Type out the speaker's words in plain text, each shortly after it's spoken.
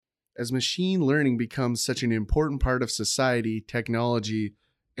as machine learning becomes such an important part of society, technology,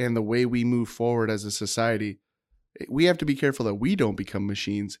 and the way we move forward as a society, we have to be careful that we don't become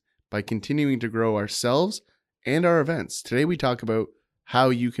machines by continuing to grow ourselves and our events. Today we talk about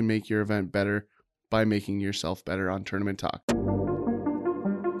how you can make your event better by making yourself better on Tournament Talk.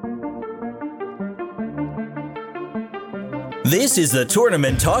 This is the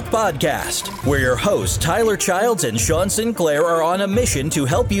Tournament Talk Podcast, where your hosts Tyler Childs and Sean Sinclair are on a mission to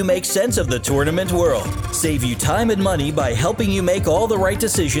help you make sense of the tournament world, save you time and money by helping you make all the right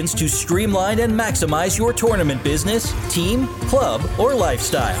decisions to streamline and maximize your tournament business, team, club, or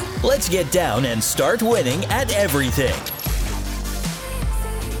lifestyle. Let's get down and start winning at everything.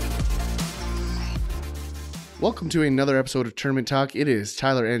 Welcome to another episode of Tournament Talk. It is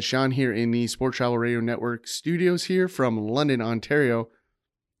Tyler and Sean here in the Sport Travel Radio Network studios here from London, Ontario.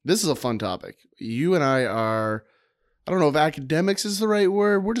 This is a fun topic. You and I are, I don't know if academics is the right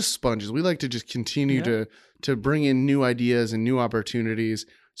word. We're just sponges. We like to just continue to bring in new ideas and new opportunities.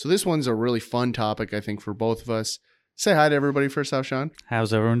 So this one's a really fun topic, I think, for both of us. Say hi to everybody first off, Sean.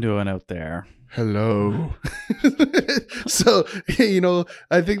 How's everyone doing out there? Hello. So,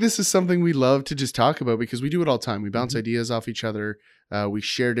 I think this is something we love to just talk about because we do it all the time. We bounce ideas off each other. We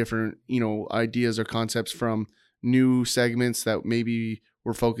share different, ideas or concepts from new segments that maybe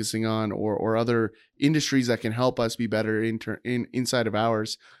we're focusing on or other industries that can help us be better inside of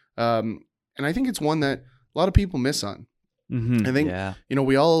ours. And I think it's one that a lot of people miss on. Mm-hmm. I think,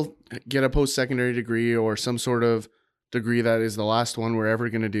 we all get a post-secondary degree or some sort of degree that is the last one we're ever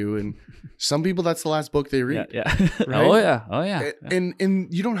going to do, and some people that's the last book they read. Right? Oh yeah. And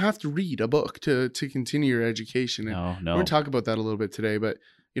you don't have to read a book to continue your education. And No. we're going to talk about that a little bit today, but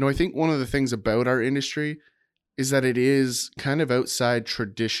I think one of the things about our industry is that it is kind of outside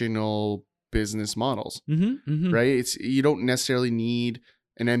traditional business models. Right? You don't necessarily need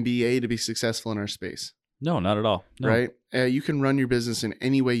an MBA to be successful in our space. No, not at all. No. Right? You can run your business in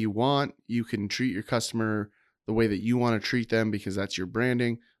any way you want. You can treat your customer the way that you want to treat them because that's your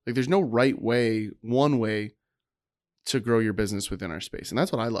branding. Like there's no right way, one way to grow your business within our space. And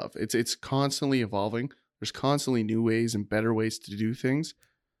that's what I love. It's constantly evolving. There's constantly new ways and better ways to do things.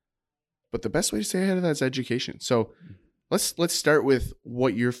 But the best way to stay ahead of that is education. So let's start with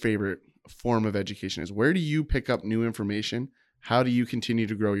what your favorite form of education is. Where do you pick up new information? How do you continue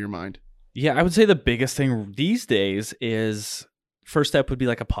to grow your mind? Yeah, I would say the biggest thing these days is first step would be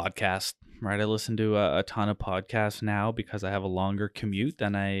like a podcast. Right, I listen to a ton of podcasts now because I have a longer commute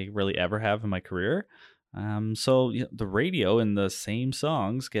than I really ever have in my career. So the radio and the same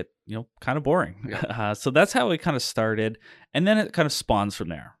songs get kind of boring. Yeah. So that's how it kind of started, and then it kind of spawns from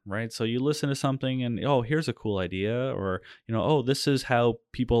there, right? So you listen to something, and here's a cool idea, or this is how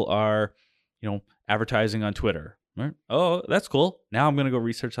people are, advertising on Twitter. Right. Oh, that's cool. Now I'm going to go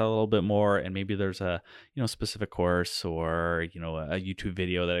research that a little bit more, and maybe there's a specific course or a YouTube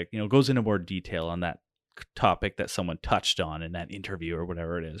video that goes into more detail on that topic that someone touched on in that interview or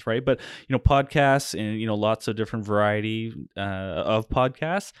whatever it is, right? But podcasts and lots of different variety of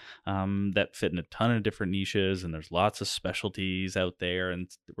podcasts that fit in a ton of different niches, and there's lots of specialties out there,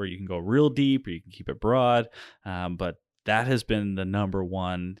 and where you can go real deep or you can keep it broad, but that has been the number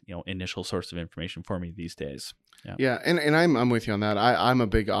one initial source of information for me these days. Yeah, and I'm with you on that. I'm a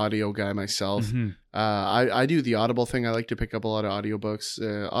big audio guy myself. Mm-hmm. I do the Audible thing. I like to pick up a lot of audiobooks.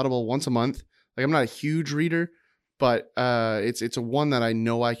 Audible once a month. Like I'm not a huge reader, but it's a one that I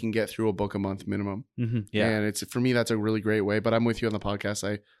know I can get through a book a month minimum. Mm-hmm. Yeah, and for me that's a really great way. But I'm with you on the podcast.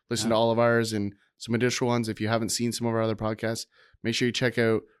 I listen to all of ours and some additional ones. If you haven't seen some of our other podcasts, make sure you check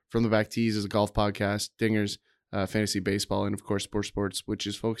out From the Back Tees is a golf podcast, Dingers, fantasy baseball, and of course Sports, which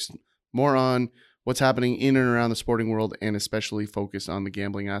is focused more on what's happening in and around the sporting world, and especially focused on the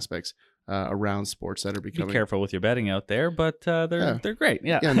gambling aspects around sports that are becoming. Be careful with your betting out there, but they're great.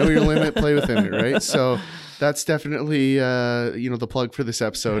 Yeah, know your limit, play within it, right? So that's definitely the plug for this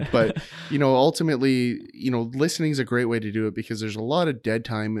episode. But ultimately, listening is a great way to do it because there's a lot of dead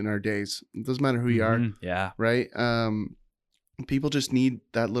time in our days. It doesn't matter who you are, right? People just need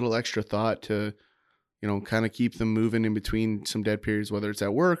that little extra thought to kind of keep them moving in between some dead periods, whether it's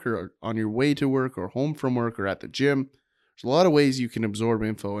at work or on your way to work or home from work or at the gym. There's a lot of ways you can absorb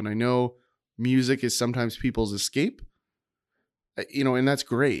info. And I know music is sometimes people's escape, and that's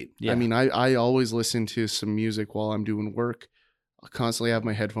great. Yeah. I mean, I always listen to some music while I'm doing work. I'll constantly have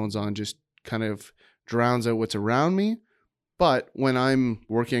my headphones on, just kind of drowns out what's around me. But when I'm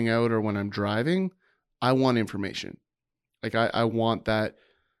working out or when I'm driving, I want information. Like I want that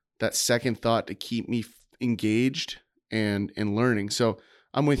second thought to keep me engaged and learning. So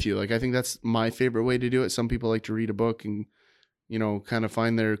I'm with you. Like, I think that's my favorite way to do it. Some people like to read a book and, kind of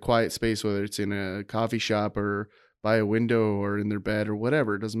find their quiet space, whether it's in a coffee shop or by a window or in their bed or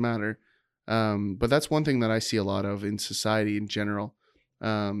whatever. It doesn't matter. But that's one thing that I see a lot of in society in general,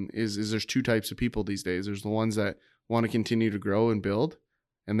 is there's two types of people these days. There's the ones that want to continue to grow and build,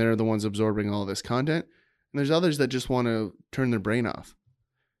 and they're the ones absorbing all this content. And there's others that just want to turn their brain off.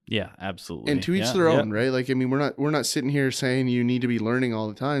 Yeah, absolutely. And to each their own, right? Like, I mean, we're not sitting here saying you need to be learning all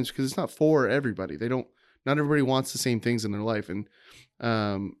the times, because it's not for everybody. Not everybody wants the same things in their life. And,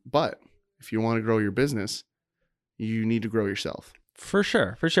 but if you want to grow your business, you need to grow yourself. For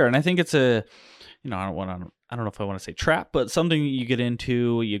sure. And I think it's I don't know if I want to say trap, but something you get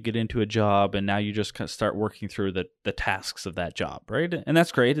into a job, and now you just kind of start working through the tasks of that job, right? And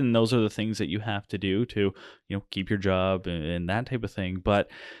that's great. And those are the things that you have to do to, keep your job and that type of thing.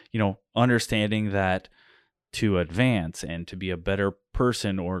 But, understanding that to advance and to be a better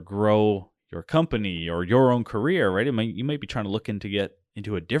person or grow your company or your own career, right? You might be trying to look to get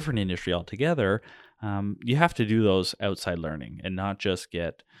into a different industry altogether. You have to do those outside learning and not just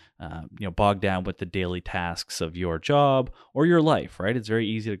get bogged down with the daily tasks of your job or your life, right? It's very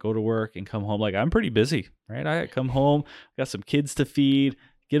easy to go to work and come home. Like, I'm pretty busy, right? I come home, got some kids to feed,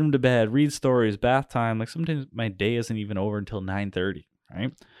 get them to bed, read stories, bath time. Like, sometimes my day isn't even over until 9:30,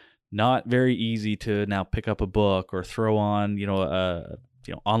 right? Not very easy to now pick up a book or throw on a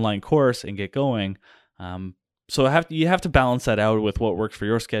online course and get going. So you have to balance that out with what works for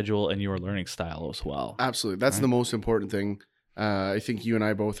your schedule and your learning style as well. Absolutely. That's the most important thing. I think you and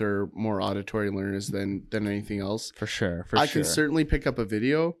I both are more auditory learners than anything else. For sure. I can certainly pick up a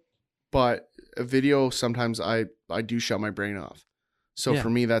video, but a video, sometimes I do shut my brain off. So for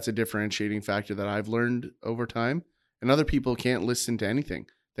me, that's a differentiating factor that I've learned over time. And other people can't listen to anything.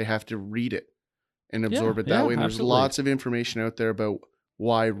 They have to read it and absorb it that way. And there's lots of information out there about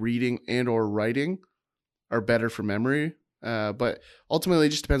why reading and or writing are better for memory. But ultimately,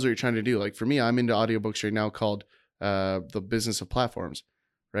 it just depends what you're trying to do. Like, for me, I'm into audiobooks right now called The Business of Platforms,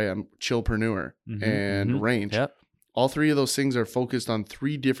 right? I'm Chillpreneur and Range. Yep. All three of those things are focused on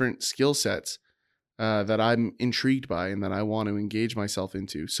three different skill sets that I'm intrigued by and that I want to engage myself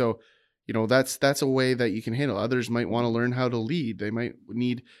into. So, that's a way that you can handle. Others might want to learn how to lead. They might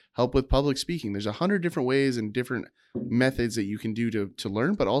need help with public speaking. There's 100 different ways and different methods that you can do to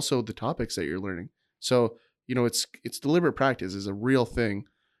learn, but also the topics that you're learning. So, it's deliberate practice is a real thing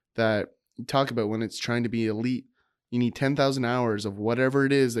that you talk about when it's trying to be elite. You need 10,000 hours of whatever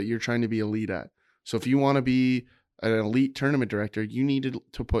it is that you're trying to be elite at. So if you want to be an elite tournament director, you need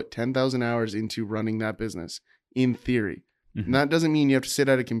to put 10,000 hours into running that business in theory. Mm-hmm. And that doesn't mean you have to sit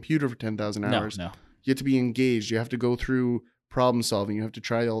at a computer for 10,000 hours. No. You have to be engaged. You have to go through problem solving. You have to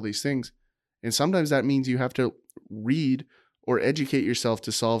try all these things. And sometimes that means you have to read or educate yourself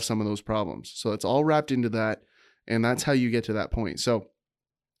to solve some of those problems. So it's all wrapped into that. And that's how you get to that point. So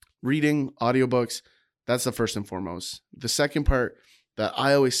reading, audiobooks, that's the first and foremost. The second part that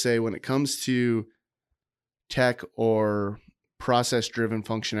I always say when it comes to tech or process-driven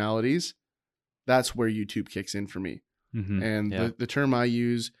functionalities, that's where YouTube kicks in for me. Mm-hmm. And the term I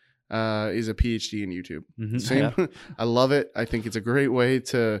use is a PhD in YouTube. Mm-hmm. Same. Yeah. I love it. I think it's a great way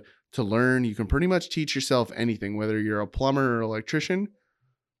to learn. You can pretty much teach yourself anything, whether you're a plumber or electrician.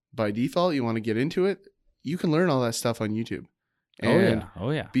 By default, you want to get into it. You can learn all that stuff on YouTube. And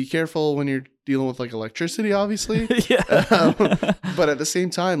oh yeah. Be careful when you're dealing with like electricity, obviously. But at the same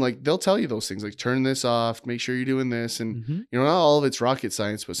time, like, they'll tell you those things, like, turn this off, make sure you're doing this. And, not all of it's rocket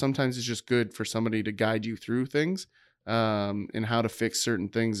science, but sometimes it's just good for somebody to guide you through things and how to fix certain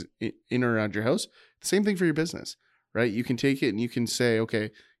things in or around your house. The same thing for your business, right? You can take it and you can say,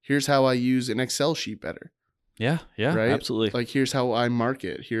 okay, here's how I use an Excel sheet better. Yeah, right? Absolutely. Like, here's how I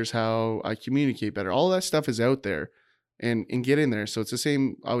market. Here's how I communicate better. All that stuff is out there, and get in there. So it's the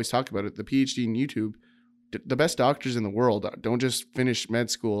same. I always talk about it. The PhD in YouTube, the best doctors in the world don't just finish med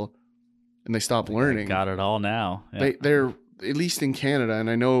school and they stop learning. Got it all now. Yeah. They're, at least in Canada,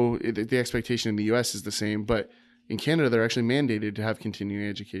 and I know the expectation in the US is the same, but in Canada, they're actually mandated to have continuing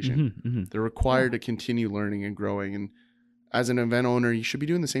education. Mm-hmm, mm-hmm. They're required to continue learning and growing. And as an event owner, you should be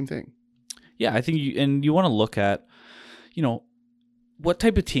doing the same thing. Yeah, I think you want to look at, what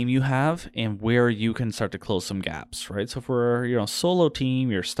type of team you have and where you can start to close some gaps, right? So for a solo team,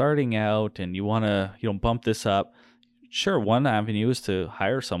 you're starting out and you want to, bump this up. Sure, one avenue is to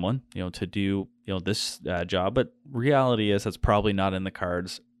hire someone, to do, this job, but reality is that's probably not in the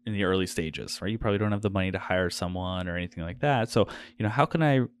cards in the early stages, right? You probably don't have the money to hire someone or anything like that. So, how can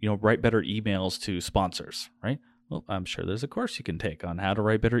I, write better emails to sponsors, right? Well, I'm sure there's a course you can take on how to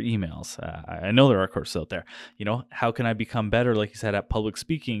write better emails. I know there are courses out there. How can I become better, like you said, at public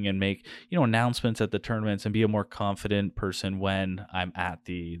speaking and make, announcements at the tournaments and be a more confident person when I'm at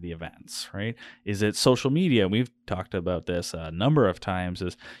the events, right? Is it social media? We've talked about this a number of times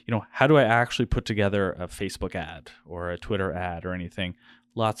is, how do I actually put together a Facebook ad or a Twitter ad or anything?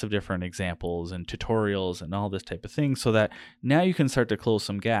 Lots of different examples and tutorials and all this type of thing so that now you can start to close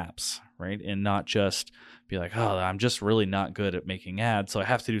some gaps, right? And not just be like, oh, I'm just really not good at making ads, so I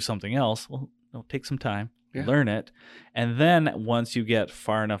have to do something else. Well, no, take some time, learn it. And then once you get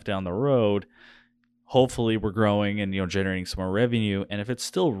far enough down the road, hopefully we're growing and, generating some more revenue. And if it's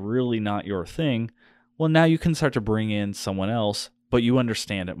still really not your thing, well, now you can start to bring in someone else, but you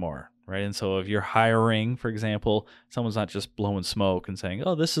understand it more. Right. And so if you're hiring, for example, someone's not just blowing smoke and saying,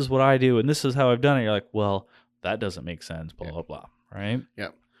 oh, this is what I do and this is how I've done it. You're like, well, that doesn't make sense, blah, blah, blah. Right. Yeah.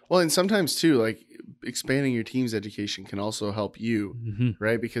 Well, and sometimes too, like expanding your team's education can also help you,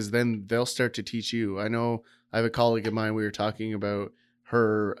 right? Because then they'll start to teach you. I know I have a colleague of mine, we were talking about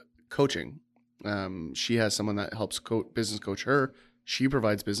her coaching. She has someone that helps business coach her. She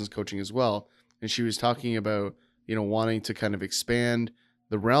provides business coaching as well. And she was talking about, wanting to kind of expand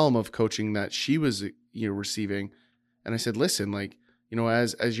the realm of coaching that she was, receiving. And I said, listen, like,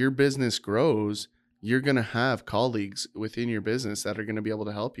 as your business grows, you're going to have colleagues within your business that are going to be able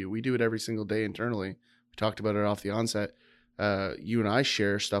to help you. We do it every single day internally. We talked about it off the onset. You and I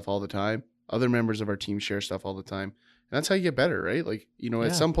share stuff all the time. Other members of our team share stuff all the time. And that's how you get better, right? Like,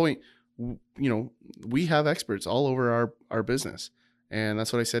 at some point, we have experts all over our business. And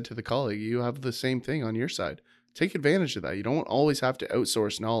that's what I said to the colleague. You have the same thing on your side. Take advantage of that. You don't always have to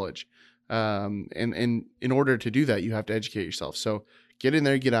outsource knowledge. And in order to do that, you have to educate yourself. So get in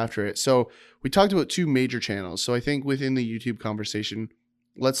there, get after it. So we talked about 2 major channels. So I think within the YouTube conversation,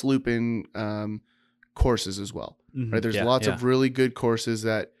 let's loop in courses as well. Right? There's lots of really good courses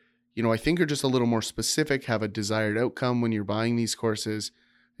that, I think are just a little more specific, have a desired outcome when you're buying these courses.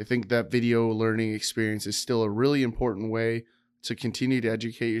 I think that video learning experience is still a really important way to continue to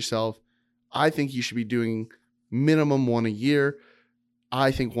educate yourself. I think you should be doing minimum 1 a year.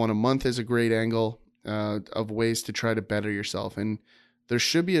 I think 1 a month is a great angle of ways to try to better yourself. And there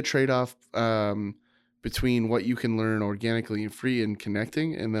should be a trade-off between what you can learn organically and free and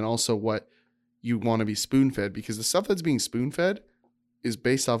connecting, and then also what you want to be spoon-fed, because the stuff that's being spoon-fed is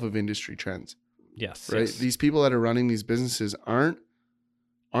based off of industry trends. Yes. Right. Yes. These people that are running these businesses aren't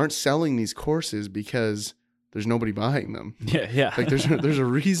selling these courses because there's nobody buying them. Yeah. Like there's a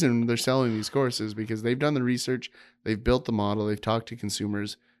reason they're selling these courses, because they've done the research, they've built the model, they've talked to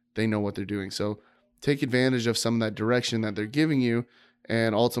consumers, they know what they're doing. So take advantage of some of that direction that they're giving you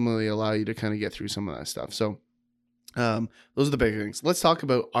and ultimately allow you to kind of get through some of that stuff. So those are the big things. Let's talk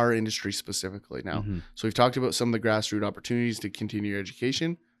about our industry specifically now. So we've talked about some of the grassroots opportunities to continue your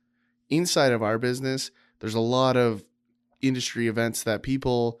education. Inside of our business, there's a lot of industry events that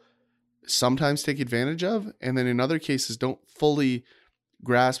people sometimes take advantage of, and then in other cases don't fully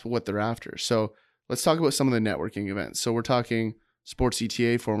grasp what they're after. So let's talk about some of the networking events. So we're talking Sports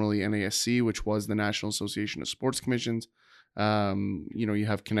ETA, formerly NASC, which was the National Association of Sports Commissions. You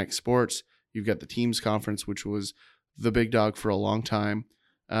have Connect Sports. You've got the Teams Conference, which was the big dog for a long time.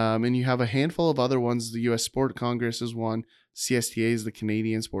 And you have a handful of other ones. The U.S. Sport Congress is one. CSTA is the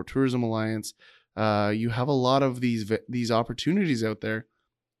Canadian Sport Tourism Alliance. You have a lot of these opportunities out there,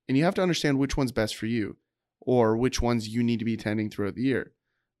 and you have to understand which one's best for you or which ones you need to be attending throughout the year.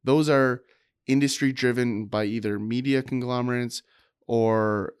 Those are industry driven by either media conglomerates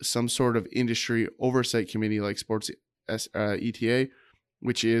or some sort of industry oversight committee like Sports ETA,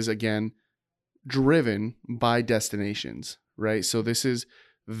 which is, again, driven by destinations, right? So this is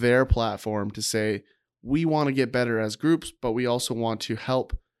their platform to say, we want to get better as groups, but we also want to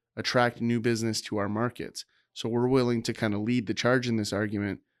help attract new business to our markets. So we're willing to kind of lead the charge in this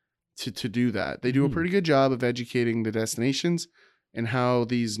argument to do that. They do a pretty good job of educating the destinations and how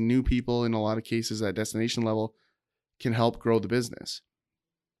these new people, in a lot of cases at destination level, can help grow the business.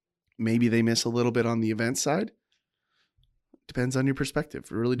 Maybe they miss a little bit on the event side. Depends on your perspective.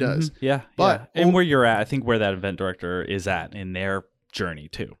 It really does. Yeah. But and where you're at, I think where that event director is at in their journey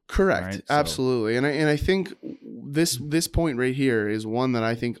too. Correct. Right? Absolutely. And I think this point right here is one that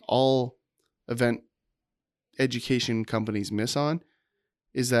I think all event education companies miss on,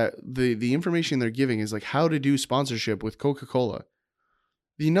 is that the information they're giving is like how to do sponsorship with Coca-Cola.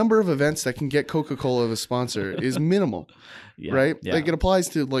 The number of events that can get Coca-Cola as a sponsor is minimal, right? Yeah. Like it applies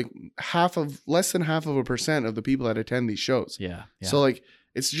to like less than half of a percent of the people that attend these shows. Yeah. So like,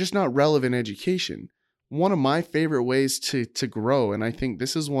 it's just not relevant education. One of my favorite ways to grow, and I think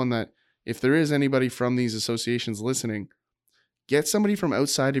this is one that if there is anybody from these associations listening, get somebody from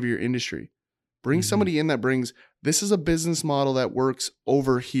outside of your industry. Bring somebody in that brings, this is a business model that works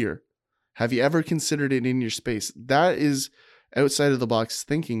over here. Have you ever considered it in your space? That is outside of the box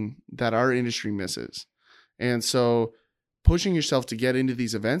thinking that our industry misses. And so pushing yourself to get into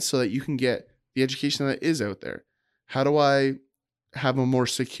these events so that you can get the education that is out there. How do I have a more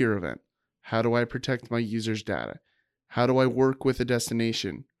secure event? How do I protect my users' data? How do I work with a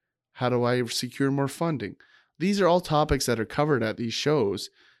destination? How do I secure more funding? These are all topics that are covered at these shows.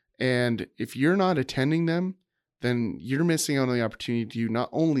 And if you're not attending them, then you're missing out on the opportunity to not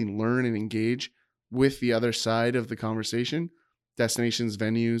only learn and engage with the other side of the conversation, destinations,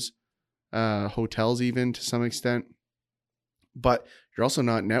 venues, hotels even to some extent, but you're also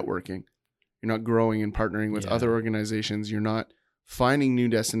not networking. You're not growing and partnering with other organizations. You're not finding new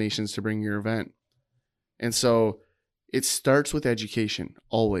destinations to bring your event. And so it starts with education,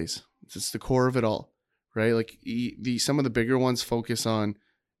 always. It's the core of it all, right? Like some of the bigger ones focus on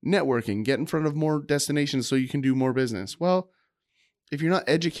networking, get in front of more destinations so you can do more business. Well, if you're not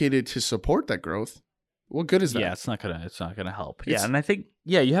educated to support that growth, what good is that? Yeah, it's not gonna help. And I think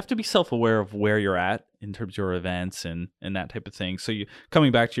you have to be self-aware of where you're at in terms of your events and that type of thing. So you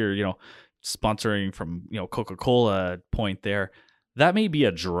coming back to your sponsoring from Coca-Cola point there, that may be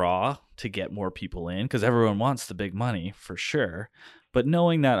a draw to get more people in because everyone wants the big money for sure. But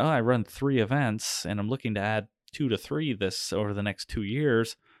knowing that I run 3 events and I'm looking to add 2 to 3 this over the next 2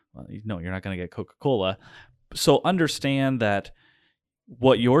 years, well, you're not going to get Coca-Cola. So understand that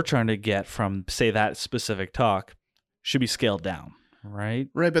what you're trying to get from, say, that specific talk should be scaled down, right?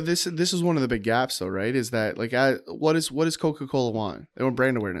 Right, but this is one of the big gaps, though, right? Is that what does Coca-Cola want? They want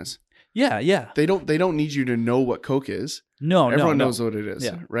brand awareness. Yeah. They don't need you to know what Coke is. Everyone knows what it is,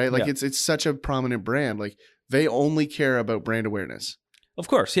 right? Like it's such a prominent brand. Like they only care about brand awareness. Of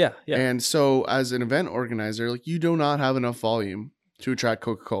course, yeah. And so, as an event organizer, like you do not have enough volume to attract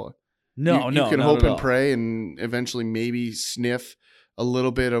Coca-Cola. You can hope and pray, and eventually maybe sniff a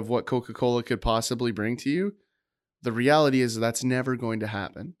little bit of what Coca-Cola could possibly bring to you. The reality is that's never going to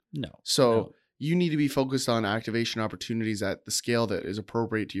happen. So you need to be focused on activation opportunities at the scale that is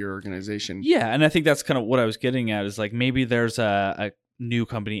appropriate to your organization. Yeah, and I think that's kind of what I was getting at. Is like maybe there's a new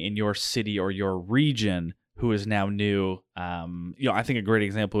company in your city or your region who is now new. I think a great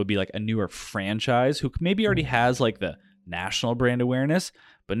example would be like a newer franchise who maybe already has like the national brand awareness,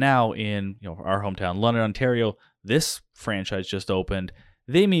 but now in our hometown, London, Ontario, this franchise just opened.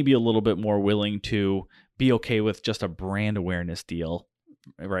 They may be a little bit more willing to be okay with just a brand awareness deal,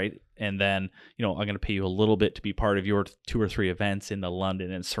 right? And then, I'm going to pay you a little bit to be part of your 2 or 3 events in the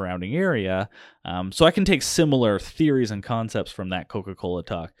London and surrounding area. So I can take similar theories and concepts from that Coca-Cola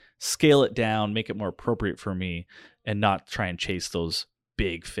talk, scale it down, make it more appropriate for me, and not try and chase those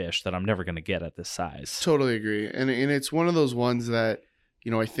big fish that I'm never going to get at this size. Totally agree. And it's one of those ones that,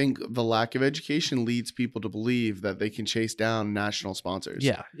 I think the lack of education leads people to believe that they can chase down national sponsors.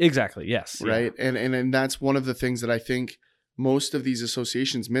 Yeah, exactly. Yes. Right. Yeah. And that's one of the things that I think most of these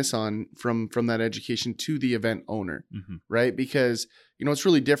associations miss on from that education to the event owner, right? Because, it's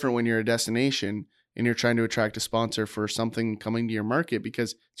really different when you're a destination and you're trying to attract a sponsor for something coming to your market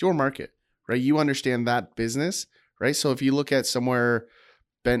because it's your market, right? You understand that business, right? So if you look at somewhere,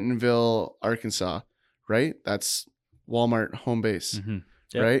 Bentonville, Arkansas, right? That's Walmart home base,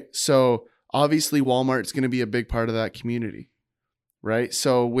 right? So obviously Walmart's going to be a big part of that community, right?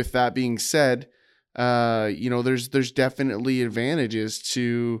 So with that being said, there's definitely advantages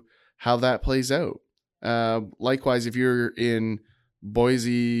to how that plays out. Likewise, if you're in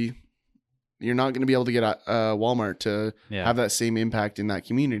Boise, you're not going to be able to get Walmart to have that same impact in that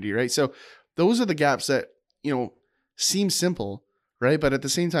community, right? So those are the gaps that, seem simple, right? But at the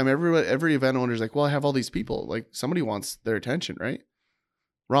same time, every event owner is like, well, I have all these people. Like somebody wants their attention, right?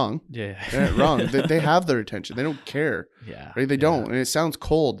 Wrong. Yeah. Wrong. They have their attention. They don't care. Yeah. Right? They don't. And it sounds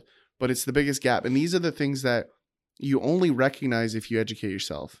cold, but it's the biggest gap. And these are the things that you only recognize if you educate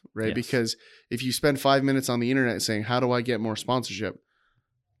yourself, right? Yes. Because if you spend 5 minutes on the internet saying, how do I get more sponsorship?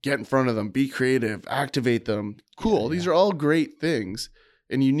 Get in front of them, be creative, activate them. Cool. These are all great things.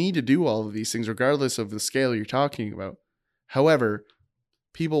 And you need to do all of these things regardless of the scale you're talking about. However,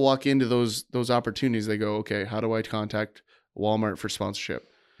 people walk into those opportunities. They go, okay, how do I contact Walmart for sponsorship?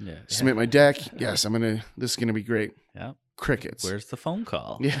 Submit my deck. Yes, this is going to be great. Yeah. Crickets. Where's the phone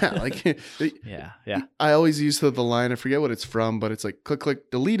call? Yeah. Like, yeah. I always use the line, I forget what it's from, but it's like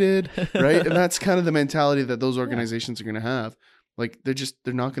click, deleted. Right. And that's kind of the mentality that those organizations are going to have. Like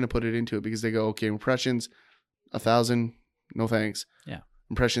they're not going to put it into it because they go, okay, impressions, 1,000. No thanks. Yeah.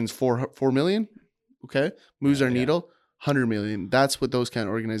 Impressions, 4 million. Okay. Moves our needle. 100 million. That's what those kind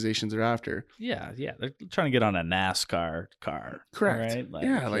of organizations are after. Yeah. They're trying to get on a NASCAR car. Correct. Right?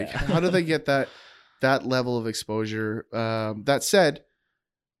 Like how do they get that level of exposure? That said,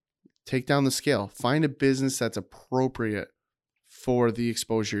 take down the scale. Find a business that's appropriate for the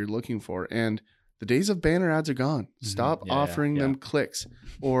exposure you're looking for. And the days of banner ads are gone. Stop offering them clicks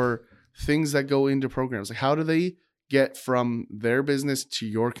or things that go into programs. Like, how do they get from their business to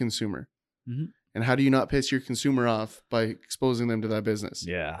your consumer? Mm-hmm. And how do you not piss your consumer off by exposing them to that business?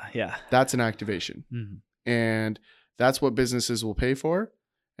 Yeah. That's an activation. Mm-hmm. And that's what businesses will pay for.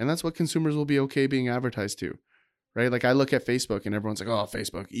 And that's what consumers will be okay being advertised to. Right? Like, I look at Facebook and everyone's like, oh,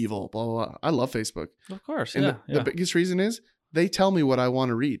 Facebook, evil, blah, blah, blah. I love Facebook. Of course. And the biggest reason is they tell me what I want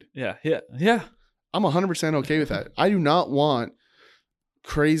to read. Yeah. I'm 100% okay with that. I do not want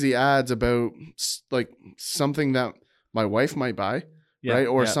crazy ads about like something that my wife might buy, right?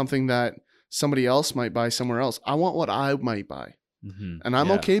 Or something that somebody else might buy somewhere else. I want what I might buy. Mm-hmm. And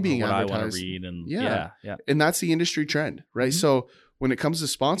I'm okay being advertised. I want to read and yeah. And that's the industry trend, right? Mm-hmm. So when it comes to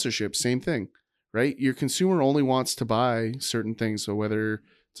sponsorship, same thing, right? Your consumer only wants to buy certain things. So whether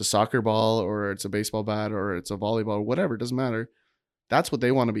it's a soccer ball or it's a baseball bat or it's a volleyball, whatever, it doesn't matter. That's what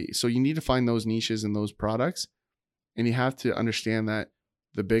they want to be. So you need to find those niches and those products. And you have to understand that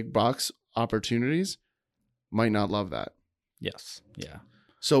the big box opportunities might not love that. Yes. Yeah.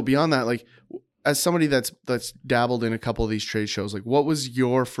 So beyond that, like, as somebody that's dabbled in a couple of these trade shows, like, what was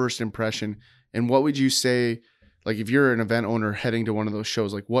your first impression? And what would you say, like, if you're an event owner heading to one of those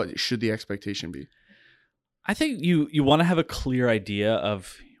shows, like, what should the expectation be? I think you want to have a clear idea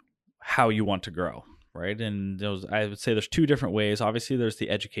of how you want to grow, right? And I would say there's two different ways. Obviously, there's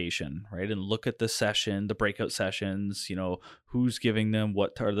the education, right? And look at the session, the breakout sessions, who's giving them,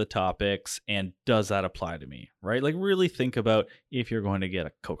 what are the topics, and does that apply to me, right? Like, really think about if you're going to get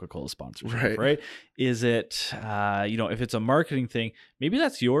a Coca-Cola sponsorship, right? Is it, if it's a marketing thing, maybe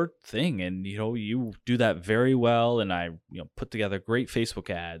that's your thing, and, you do that very well, and I, put together great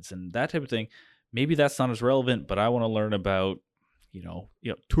Facebook ads and that type of thing. Maybe that's not as relevant, but I want to learn about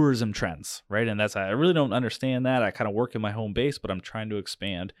tourism trends, right? And I really don't understand that. I kind of work in my home base, but I'm trying to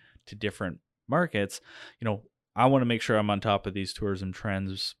expand to different markets. I want to make sure I'm on top of these tourism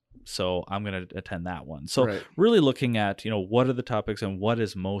trends, so I'm going to attend that one. So really looking at, what are the topics and what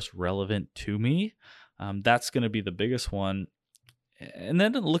is most relevant to me. That's going to be the biggest one. And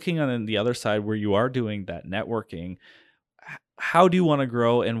then looking on the other side where you are doing that networking, how do you want to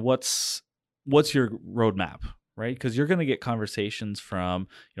grow and what's your roadmap? Right? Because you're going to get conversations from,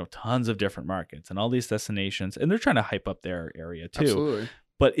 tons of different markets and all these destinations, and they're trying to hype up their area too. Absolutely.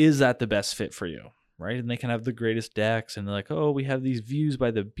 But is that the best fit for you? Right? And they can have the greatest decks and they're like, oh, we have these views by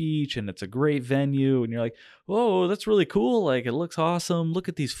the beach and it's a great venue. And you're like, whoa, that's really cool. Like, it looks awesome. Look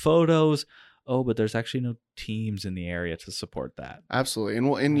at these photos. Oh, but there's actually no teams in the area to support that. Absolutely.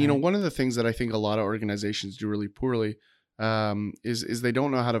 And one of the things that I think a lot of organizations do really poorly is they don't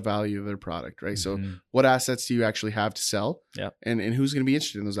know how to value their product, right? Mm-hmm. So what assets do you actually have to sell? Yeah. And who's going to be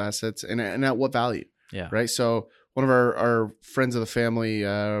interested in those assets and at what value? Yeah. Right. So one of our friends of the family,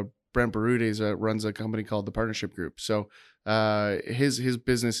 Brent Barudes, runs a company called the Partnership Group. So his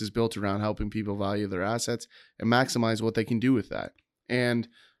business is built around helping people value their assets and maximize what they can do with that. And,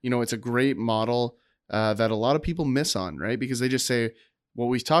 it's a great model that a lot of people miss on, right? Because they just say, what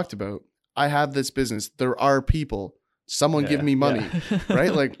we talked about, I have this business. There are people. Someone give me money,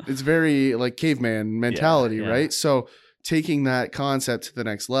 right? Like, it's very like caveman mentality, right? So taking that concept to the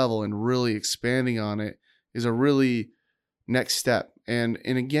next level and really expanding on it is a really next step. And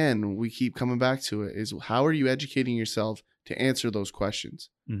again, we keep coming back to it, is how are you educating yourself to answer those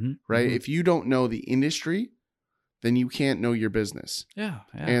questions, right? Mm-hmm. If you don't know the industry, then you can't know your business. Yeah.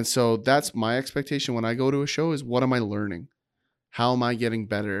 And so that's my expectation when I go to a show is, what am I learning? How am I getting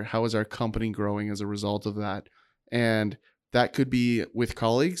better? How is our company growing as a result of that? And that could be with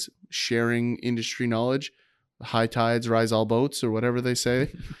colleagues, sharing industry knowledge, high tides rise all boats, or whatever they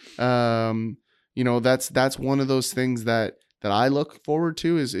say. That's one of those things that I look forward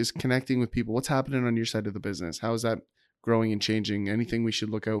to is connecting with people. What's happening on your side of the business? How is that growing and changing? Anything we should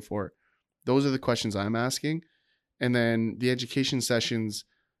look out for? Those are the questions I'm asking. And then the education sessions,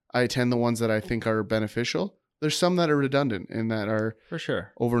 I attend the ones that I think are beneficial. There's some that are redundant and that are for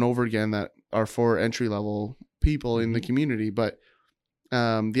sure over and over again that are for entry level people in the community. But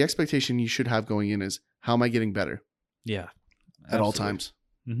the expectation you should have going in is, how am I getting better? Yeah. At all times.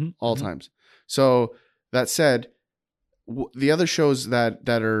 All times. So that said, the other shows that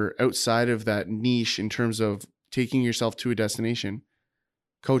are outside of that niche in terms of taking yourself to a destination,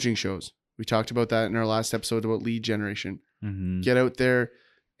 coaching shows. We talked about that in our last episode about lead generation. Get out there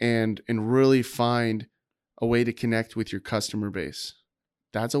and really find a way to connect with your customer base.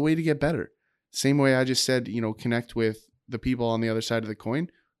 That's a way to get better. Same way I just said, connect with the people on the other side of the coin.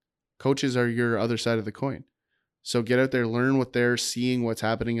 Coaches are your other side of the coin. So get out there, learn what they're seeing, what's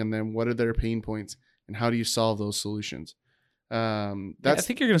happening, and then what are their pain points, and how do you solve those solutions? I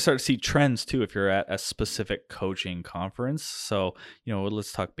think you're going to start to see trends too if you're at a specific coaching conference. So,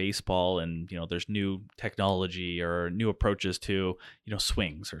 let's talk baseball, and there's new technology or new approaches to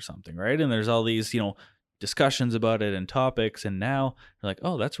swings or something, right? And there's all these discussions about it and topics, and now you're like,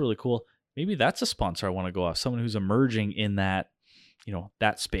 oh, that's really cool. Maybe that's a sponsor I want to go off. Someone who's emerging in that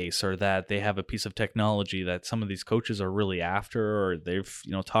that space, or that they have a piece of technology that some of these coaches are really after, or they've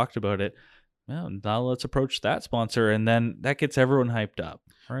talked about it. Well, now let's approach that sponsor, and then that gets everyone hyped up,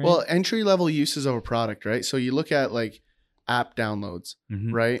 right? Well, entry level uses of a product, right? So you look at like app downloads,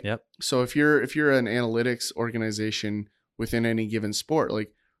 right? Yep. So if you're an analytics organization within any given sport,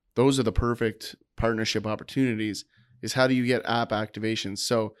 like those are the perfect partnership opportunities. Is how do you get app activations?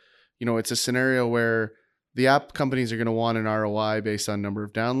 So it's a scenario where the app companies are going to want an ROI based on number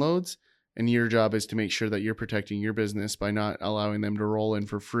of downloads, and your job is to make sure that you're protecting your business by not allowing them to roll in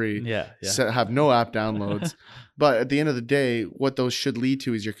for free. Yeah. Have no app downloads. But at the end of the day, what those should lead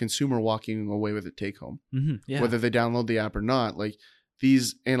to is your consumer walking away with a take home. Yeah. Whether they download the app or not. Like,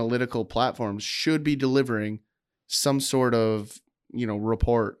 these analytical platforms should be delivering some sort of,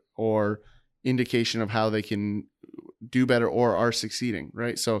 report or indication of how they can do better or are succeeding,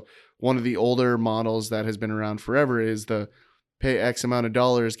 right? So one of the older models that has been around forever is the pay X amount of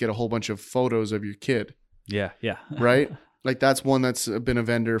dollars, get a whole bunch of photos of your kid. Yeah. Right? Like, that's one that's been a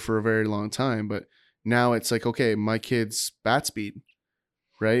vendor for a very long time. But now it's like, okay, my kid's bat speed,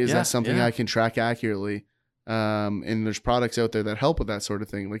 right? Is that something I can track accurately? And there's products out there that help with that sort of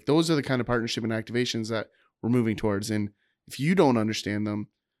thing. Like, those are the kind of partnership and activations that we're moving towards. And if you don't understand them,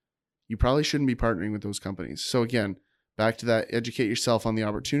 you probably shouldn't be partnering with those companies. So again, back to that, educate yourself on the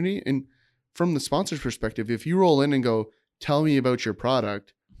opportunity. And from the sponsor's perspective, if you roll in and go, tell me about your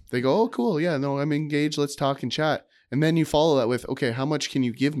product, they go, oh, cool. Yeah, no, I'm engaged. Let's talk and chat. And then you follow that with, okay, how much can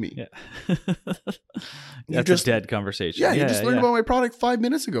you give me? Yeah. That's a dead conversation. Yeah, you just learned about my product 5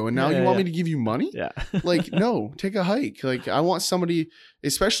 minutes ago, and now you want me to give you money? Yeah. Like, no, take a hike. Like, I want somebody,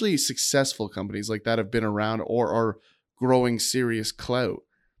 especially successful companies like that have been around or are growing serious clout.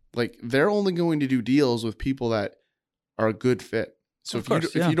 Like, they're only going to do deals with people that are a good fit. So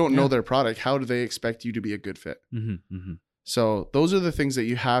if you don't know their product, how do they expect you to be a good fit? So those are the things that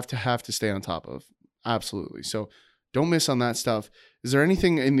you have to stay on top of. Absolutely. So don't miss on that stuff. Is there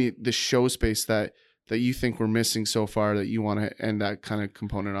anything in the show space that you think we're missing so far that you want to end that kind of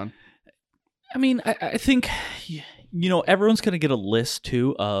component on? I mean, I think, everyone's going to get a list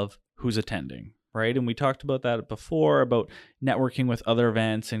too of who's attending, right? And we talked about that before, about networking with other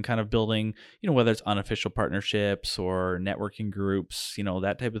events and kind of building, whether it's unofficial partnerships or networking groups,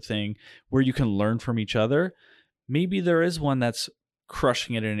 that type of thing, where you can learn from each other. Maybe there is one that's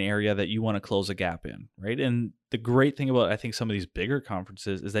crushing it in an area that you want to close a gap in, right? And the great thing about, I think, some of these bigger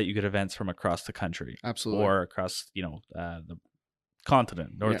conferences is that you get events from across the country. Absolutely. Or across, the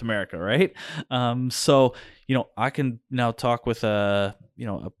continent, North America, right? So, I can now talk with a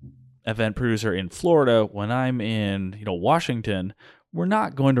event producer in Florida when I'm in, Washington. We're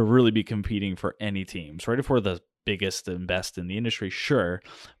not going to really be competing for any teams, right? If we're the biggest and best in the industry, sure.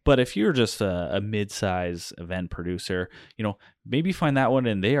 But if you're just a mid-size event producer, maybe find that one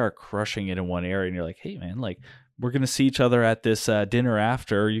and they are crushing it in one area, and you're like, hey man, like, we're going to see each other at this dinner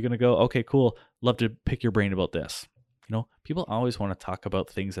after. You're going to go, okay, cool. Love to pick your brain about this. People always want to talk about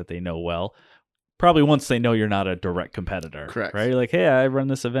things that they know well. Probably once they know you're not a direct competitor. Correct. Right? You're like, hey, I run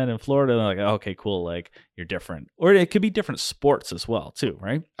this event in Florida. And they're like, okay, cool. Like, you're different. Or it could be different sports as well, too,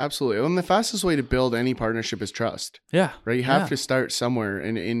 right? Absolutely. And the fastest way to build any partnership is trust. Yeah. Right? You have to start somewhere.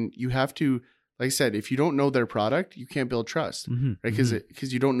 And you have to, like I said, if you don't know their product, you can't build trust. Right?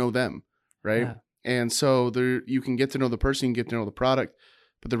 Because you don't know them. Right? Yeah. And so you can get to know the person, you can get to know the product.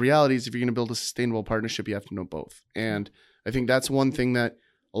 But the reality is, if you're going to build a sustainable partnership, you have to know both. And I think that's one thing that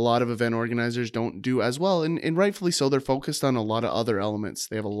a lot of event organizers don't do as well. And rightfully so. They're focused on a lot of other elements.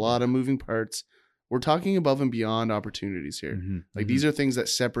 They have a lot of moving parts. We're talking above and beyond opportunities here. These are things that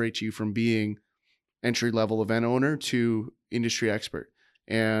separate you from being entry-level event owner to industry expert.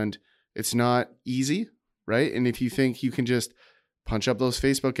 And it's not easy, right? And if you think you can just punch up those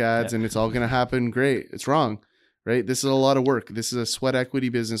Facebook ads and it's all going to happen great, it's wrong, right? This is a lot of work. This is a sweat equity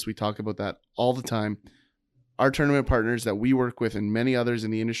business. We talk about that all the time. Our tournament partners that we work with and many others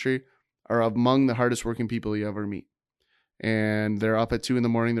in the industry are among the hardest working people you ever meet. And they're up at 2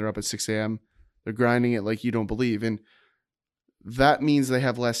 a.m. They're up at 6 a.m. They're grinding it like you don't believe. And that means they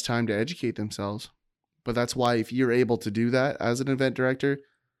have less time to educate themselves. But that's why if you're able to do that as an event director,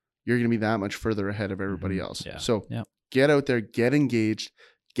 you're going to be that much further ahead of everybody else. Yeah. So Yeah. get out there, get engaged,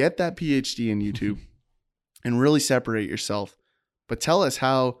 get that PhD in YouTube and really separate yourself. But tell us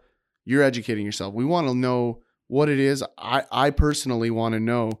how you're educating yourself. We want to know what it is. I personally want to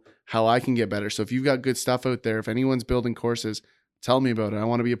know how I can get better. So if you've got good stuff out there, if anyone's building courses, tell me about it. I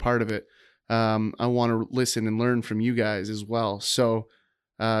want to be a part of it. I want to listen and learn from you guys as well. So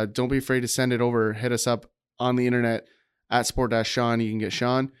don't be afraid to send it over. Hit us up on the internet at Sport-Sean. You can get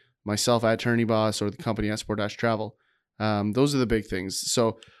Sean, myself at Attorney Boss, or the company at Sport-Travel. Those are the big things.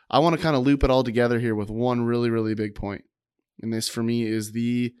 So I want to kind of loop it all together here with one really, really big point. And this for me is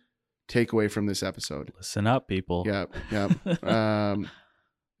the takeaway from this episode. Listen up, people. Yeah.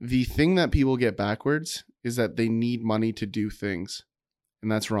 The thing that people get backwards is that they need money to do things.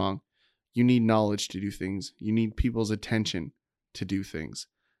 And that's wrong. You need knowledge to do things. You need people's attention to do things.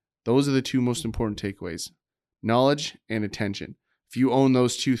 Those are the two most important takeaways. Knowledge and attention. If you own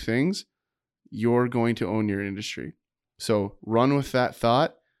those two things, you're going to own your industry. So run with that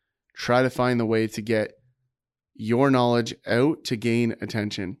thought. Try to find the way to get your knowledge out to gain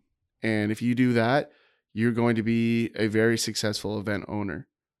attention. And if you do that, you're going to be a very successful event owner.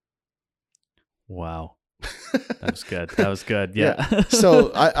 Wow. That was good. That was good. Yeah.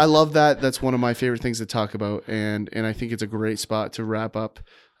 So I love that. That's one of my favorite things to talk about. And I think it's a great spot to wrap up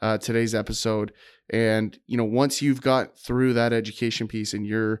today's episode. And, once you've got through that education piece and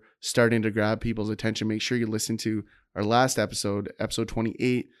you're starting to grab people's attention, make sure you listen to our last episode, episode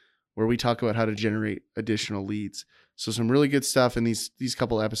 28, where we talk about how to generate additional leads. So some really good stuff in these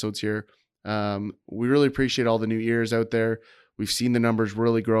couple episodes here. We really appreciate all the new ears out there. We've seen the numbers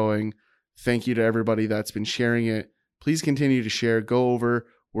really growing. Thank you to everybody that's been sharing it. Please continue to share. Go over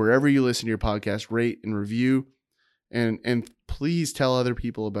wherever you listen to your podcast, rate and review, and please tell other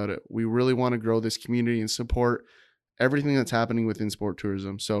people about it. We really want to grow this community and support everything that's happening within sport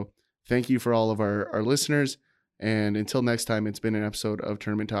tourism. So thank you for all of our listeners. And until next time, it's been an episode of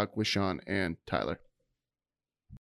Tournament Talk with Sean and Tyler.